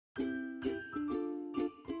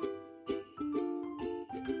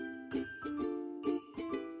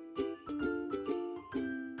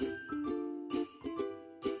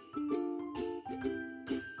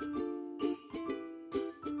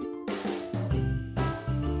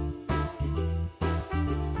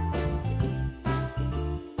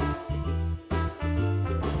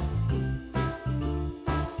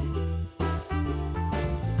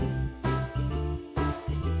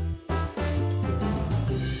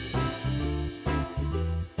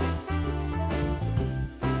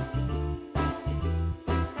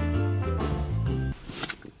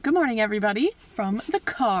Good morning, everybody, from the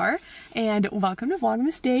car, and welcome to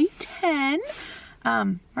Vlogmas day 10.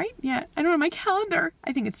 Right? Yeah, I don't know my calendar.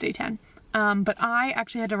 I think it's day 10. But I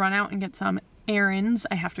actually had to run out and get some errands.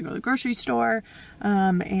 I have to go to the grocery store,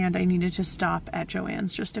 and I needed to stop at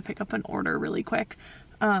Joann's just to pick up an order really quick.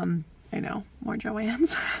 I know, more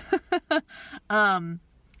Joann's. But I'm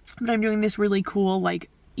doing this really cool, like,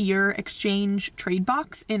 ear exchange trade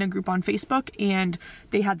box in a group on Facebook, and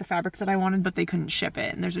they had the fabrics that I wanted, but they couldn't ship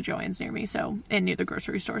it, and there's a Joann's near me, so, and near the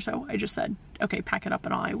grocery store, so I just said, okay, pack it up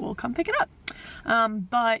and I will come pick it up.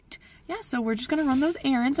 But yeah, so we're just gonna run those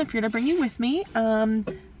errands. I figured I'd bring you with me.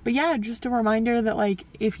 But yeah, just a reminder that, like,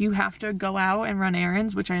 if you have to go out and run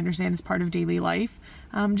errands, which I understand is part of daily life,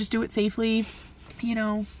 just do it safely, you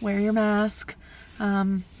know, wear your mask,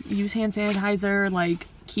 use hand sanitizer, like,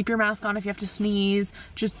 keep your mask on if you have to sneeze.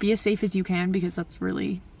 Just be as safe as you can, because that's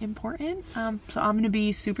really important. So I'm gonna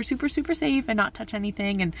be super safe and not touch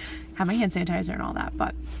anything and have my hand sanitizer and all that.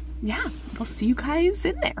 But yeah, we'll see you guys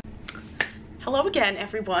in there. Hello again,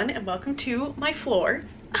 everyone, and welcome to my floor.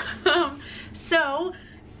 The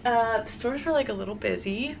stores were like a little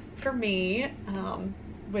busy for me,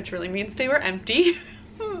 which really means they were empty.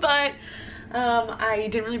 But I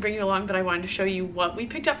didn't really bring you along, but I wanted to show you what we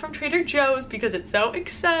picked up from Trader Joe's because it's so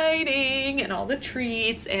exciting, and all the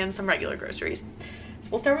treats and some regular groceries. So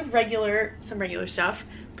we'll start with some regular stuff.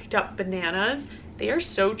 Picked up bananas. They are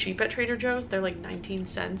so cheap at Trader Joe's. They're like 19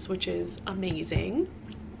 cents, which is amazing.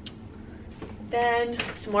 Then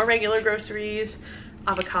some more regular groceries.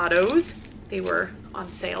 Avocados. They were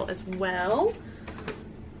on sale as well.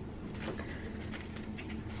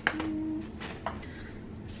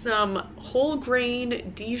 Some whole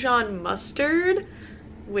grain Dijon mustard,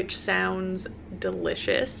 which sounds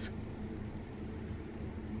delicious.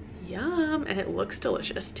 Yum, and it looks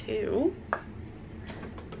delicious too.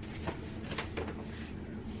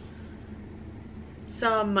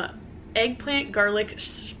 Some eggplant garlic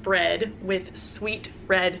spread with sweet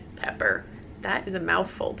red pepper. That is a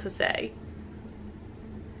mouthful to say.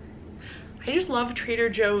 I just love Trader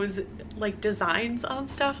Joe's, like, designs on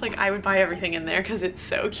stuff. Like, I would buy everything in there because it's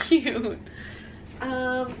so cute.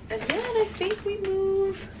 And then I think we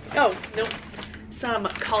move, oh, nope, some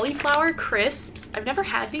cauliflower crisps. I've never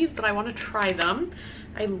had these, but I want to try them.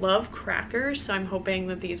 I love crackers, so I'm hoping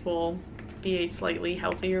that these will be a slightly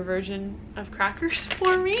healthier version of crackers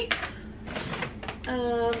for me.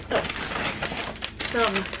 Oh,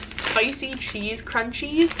 some spicy cheese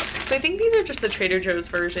crunchies. So I think these are just the Trader Joe's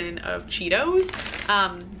version of Cheetos,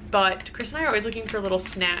 but Chris and I are always looking for little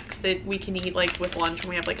snacks that we can eat, like, with lunch when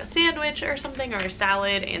we have like a sandwich or something, or a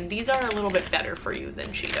salad, and these are a little bit better for you than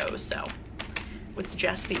Cheetos, so would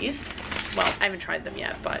suggest these. Well, I haven't tried them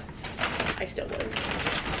yet, but I still would.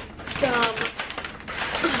 Some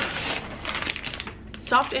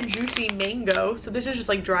soft and juicy mango. So this is just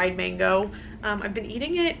like dried mango. I've been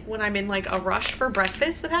eating it when I'm in like a rush for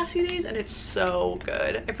breakfast the past few days, and it's so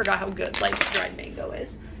good. I forgot how good like dried mango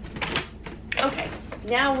is. Okay,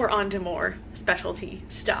 now we're on to more specialty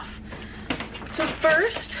stuff. So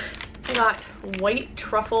first, I got white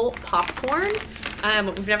truffle popcorn.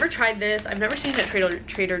 We've never tried this. I've never seen it at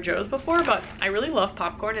Trader Joe's before, but I really love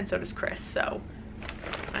popcorn, and so does Chris. So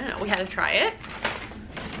I don't know, we had to try it.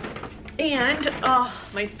 And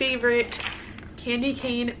my favorite, candy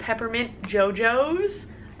cane peppermint JoJo's.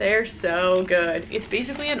 They're so good. It's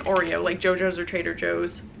basically an Oreo, like JoJo's or Trader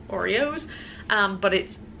Joe's Oreos, but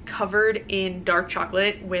it's covered in dark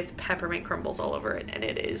chocolate with peppermint crumbles all over it, and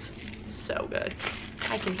it is so good.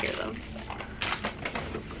 I can hear them.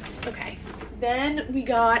 Okay, then we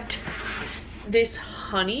got this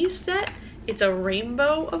honey set. It's a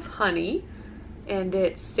rainbow of honey, and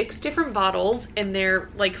it's 6 different bottles, and they're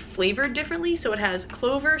like flavored differently. So it has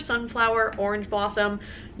clover, sunflower, orange blossom,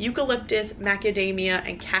 eucalyptus, macadamia,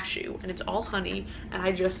 and cashew, and it's all honey. And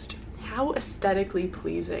I just, how aesthetically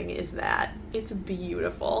pleasing is that? It's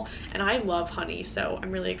beautiful, and I love honey, so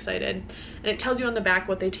I'm really excited. And it tells you on the back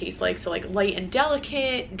what they taste like. So like light and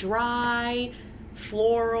delicate, dry,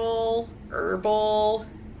 floral, herbal,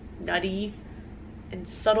 nutty, and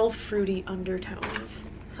subtle fruity undertones.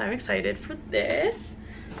 So I'm excited for this.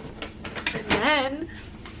 And then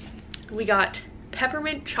we got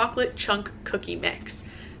peppermint chocolate chunk cookie mix.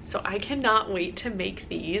 So I cannot wait to make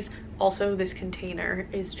these. Also, this container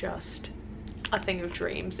is just a thing of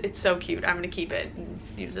dreams. It's so cute. I'm gonna keep it and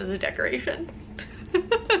use it as a decoration.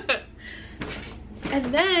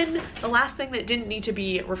 And then the last thing that didn't need to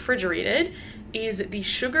be refrigerated is the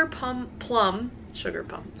sugar plum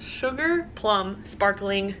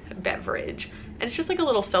sparkling beverage. And it's just like a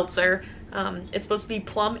little seltzer. It's supposed to be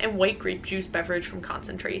plum and white grape juice beverage from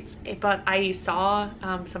concentrates, but I saw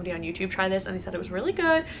somebody on YouTube try this and they said it was really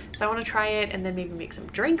good, so I want to try it and then maybe make some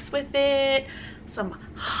drinks with it, some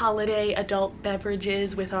holiday adult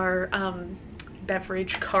beverages with our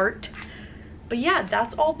beverage cart. But yeah,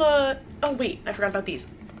 that's all the, oh wait, I forgot about these.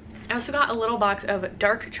 I also got a little box of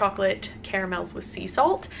dark chocolate caramels with sea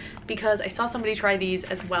salt because I saw somebody try these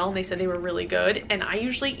as well and they said they were really good, and I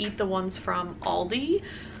usually eat the ones from Aldi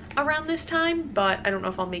around this time, but I don't know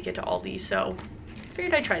if I'll make it to Aldi, so I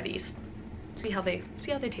figured I'd try these, see how they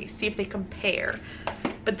taste, see if they compare.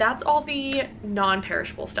 But that's all the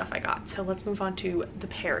non-perishable stuff I got, so let's move on to the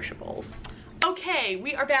perishables. Okay,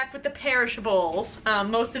 we are back with the perishables.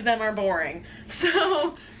 Most of them are boring.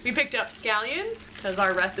 So we picked up scallions because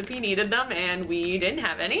our recipe needed them and we didn't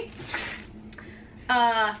have any.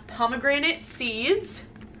 Pomegranate seeds,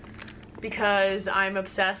 because I'm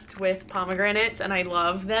obsessed with pomegranates and I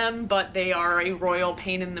love them, but they are a royal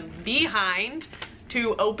pain in the behind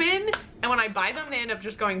to open, and when I buy them they end up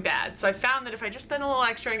just going bad. So I found that if I just spend a little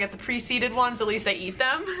extra and get the pre-seeded ones, at least I eat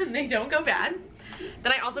them and they don't go bad.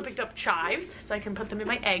 Then I also picked up chives so I can put them in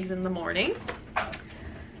my eggs in the morning.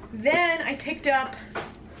 Then I picked up,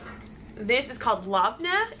 this is called labne.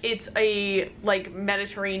 It's a like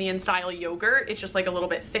Mediterranean style yogurt. It's just like a little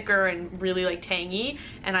bit thicker and really like tangy,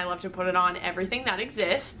 and I love to put it on everything that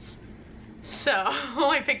exists. So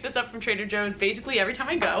I picked this up from Trader Joe's basically every time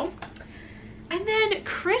I go. And then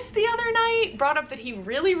Chris the other night brought up that he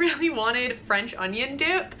really wanted French onion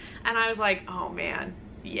dip, and I was like, oh man,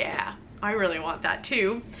 yeah, I really want that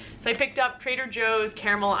too. So I picked up Trader Joe's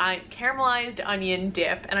caramelized onion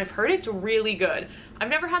dip, and I've heard it's really good. I've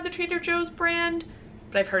never had the Trader Joe's brand,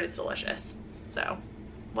 but I've heard it's delicious. So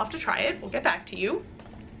we'll have to try it. We'll get back to you.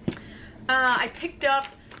 I picked up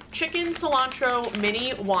chicken cilantro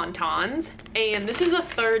mini wontons, and this is the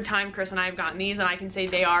third time Chris and I have gotten these, and I can say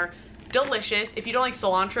they are delicious. If you don't like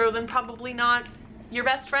cilantro, then probably not your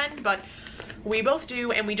best friend, but we both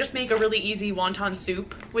do, and we just make a really easy wonton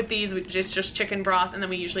soup with these, which is just chicken broth, and then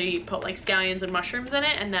we usually put like scallions and mushrooms in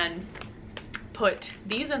it, and then put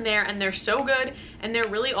these in there, and they're so good, and they're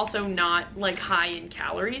really also not like high in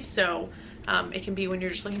calories, so it can be when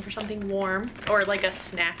you're just looking for something warm or like a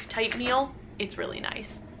snack type meal. It's really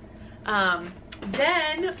nice.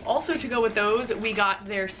 Then also to go with those, we got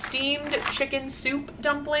their steamed chicken soup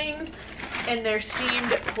dumplings and their steamed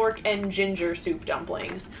pork and ginger soup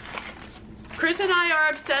dumplings. Chris and I are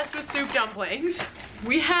obsessed with soup dumplings.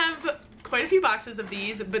 We have quite a few boxes of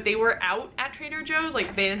these, but they were out at Trader Joe's,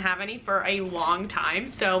 like they didn't have any for a long time,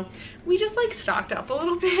 so we just like stocked up a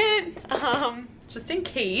little bit just in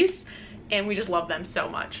case, and we just love them so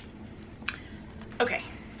much. Okay,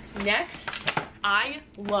 next, I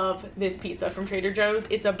love this pizza from Trader Joe's.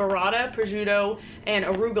 It's a burrata, prosciutto, and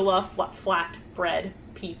arugula flat bread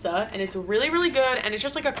pizza, and it's really good, and it's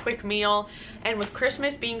just like a quick meal. And with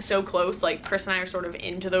Christmas being so close, like Chris and I are sort of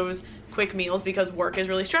into those quick meals because work is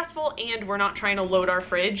really stressful and we're not trying to load our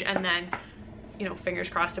fridge and then, you know, fingers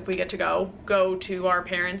crossed if we get to go to our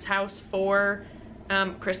parents' house for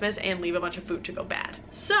Christmas and leave a bunch of food to go bad.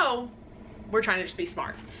 So we're trying to just be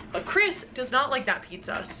smart. But Chris does not like that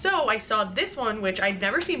pizza, so I saw this one, which I'd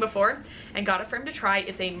never seen before, and got it for him to try.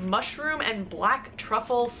 It's a mushroom and black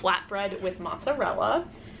truffle flatbread with mozzarella,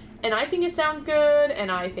 and I think it sounds good,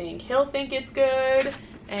 and I think he'll think it's good,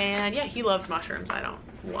 and yeah, he loves mushrooms. I don't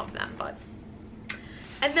love them, but.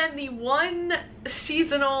 And then the one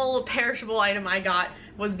seasonal perishable item I got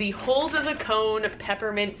was the Hole to the Cone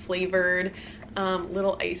peppermint flavored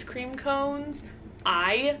little ice cream cones.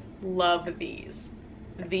 I love these.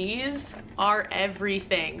 These are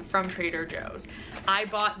everything from Trader Joe's. I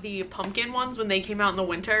bought the pumpkin ones when they came out in the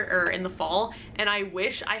winter or in the fall, and I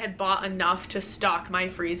wish I had bought enough to stock my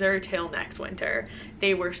freezer till next winter.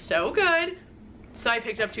 They were so good, so I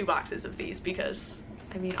picked up 2 boxes of these because,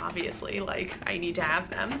 I mean, obviously, like, I need to have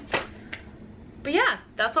them. But yeah,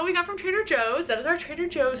 that's all we got from Trader Joe's. That is our Trader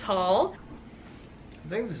Joe's haul. I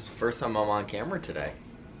think this is the first time I'm on camera today.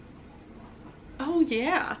 Oh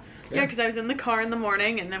yeah. Yeah, because I was in the car in the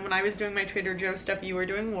morning, and then when I was doing my Trader Joe's stuff, you were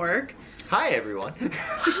doing work. Hi, everyone.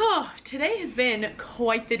 Oh, today has been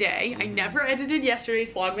quite the day. I never edited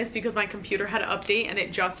yesterday's Vlogmas because my computer had an update and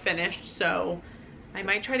it just finished, so I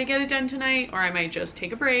might try to get it done tonight, or I might just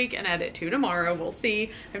take a break and edit 2 tomorrow. We'll see.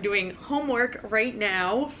 I'm doing homework right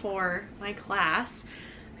now for my class,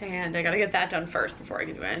 and I gotta get that done first before I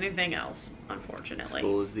can do anything else, unfortunately.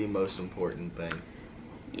 School is the most important thing.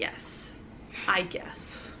 Yes, I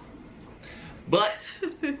guess. But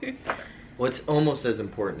what's almost as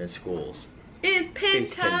important as schools is pin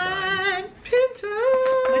time. Pin time!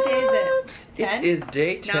 What day is it? 10? It is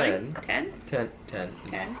day 10. 10? 10. 10.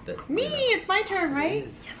 10. That, Me, it's my turn, right?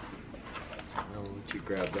 Yes. I'll let you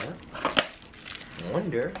grab that. I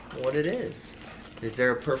wonder what it is. Is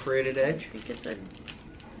there a perforated edge? I think it's a...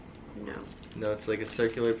 no. No, it's like a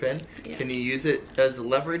circular pin. Yeah. Can you use it as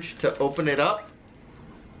leverage to open it up?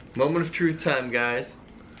 Moment of truth time, guys.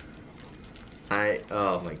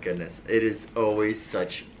 Oh my goodness. It is always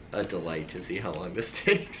such a delight to see how long this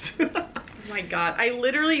takes. Oh my god. I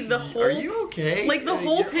literally, the whole... Are you okay? Like the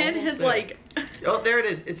whole pin has there. like... Oh, there it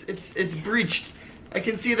is. It's breached. I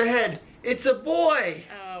can see the head. It's a boy.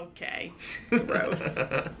 Okay. Gross.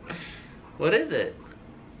 What is it?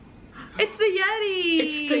 It's the Yeti!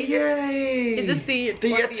 It's the Yeti! Is this the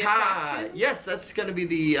Yeti? attraction? Yes, that's gonna be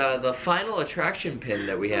the final attraction pin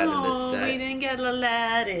that we had in this set. We didn't get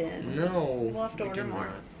Aladdin. No. We'll have to order more.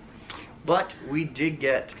 But we did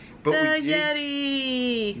get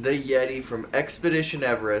Yeti! The Yeti from Expedition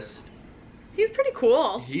Everest. He's pretty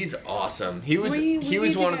cool. He's awesome. He was We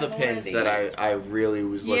one of the get more pins of that these. I really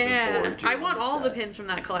was looking forward to. I want on all this the set. pins from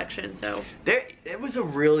that collection, so. It was a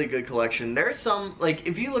really good collection. There's some, like,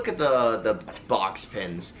 if you look at the box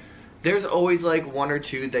pins, there's always like one or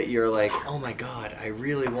two that you're like, oh my god, I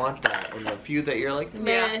really want that, and a few that you're like,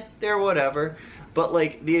 meh, Yeah. they're whatever. But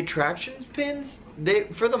like the attraction pins,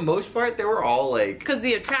 for the most part, they were all like, Because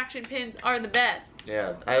the attraction pins are the best.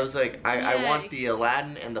 yeah. I was like, I Yay. want the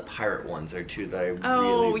Aladdin and the pirate ones are two that I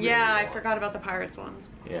Oh, really yeah, I want. forgot about the Pirates ones.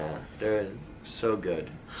 Yeah, they're so good.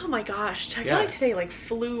 Oh my gosh, I feel Yeah. like today like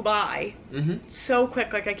flew by Mhm. so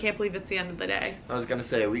quick, like I can't believe it's the end of the day. I was gonna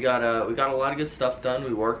say we got a lot of good stuff done.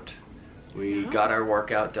 We worked. We Yeah. got our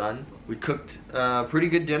workout done. We cooked pretty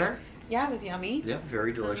good dinner. Yeah, it was yummy. Yeah,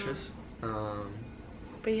 very delicious.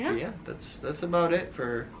 But yeah. But yeah, that's about it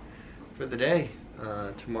for the day.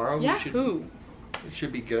 Tomorrow we should it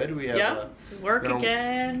should be good. We have Yeah. Work gonna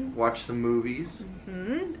again. watch some movies.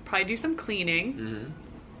 Probably do some cleaning Mm-hmm.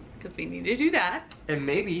 because we need to do that. And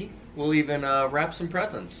maybe we'll even wrap some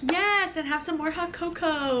presents. Yes, and have some more hot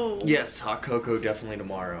cocoa. Yes, hot cocoa definitely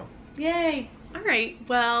tomorrow. Yay. All right.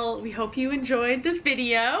 Well, we hope you enjoyed this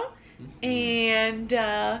video, and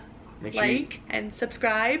Make sure you- like and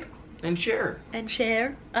subscribe and share. and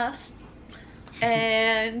share us.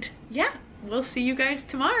 And yeah, we'll see you guys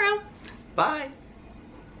tomorrow. Bye.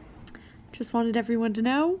 Just wanted everyone to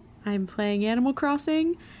know I'm playing Animal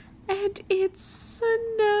Crossing and it's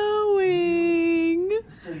snowing.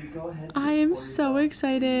 So you go ahead. I am so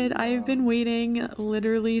excited. I've been waiting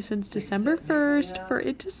literally since December 1st for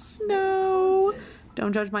it to snow.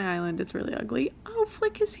 Don't judge my island, it's really ugly. Oh,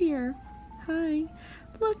 Flick is here. Hi.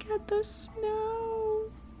 Look at the snow.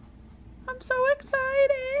 I'm so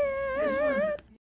excited.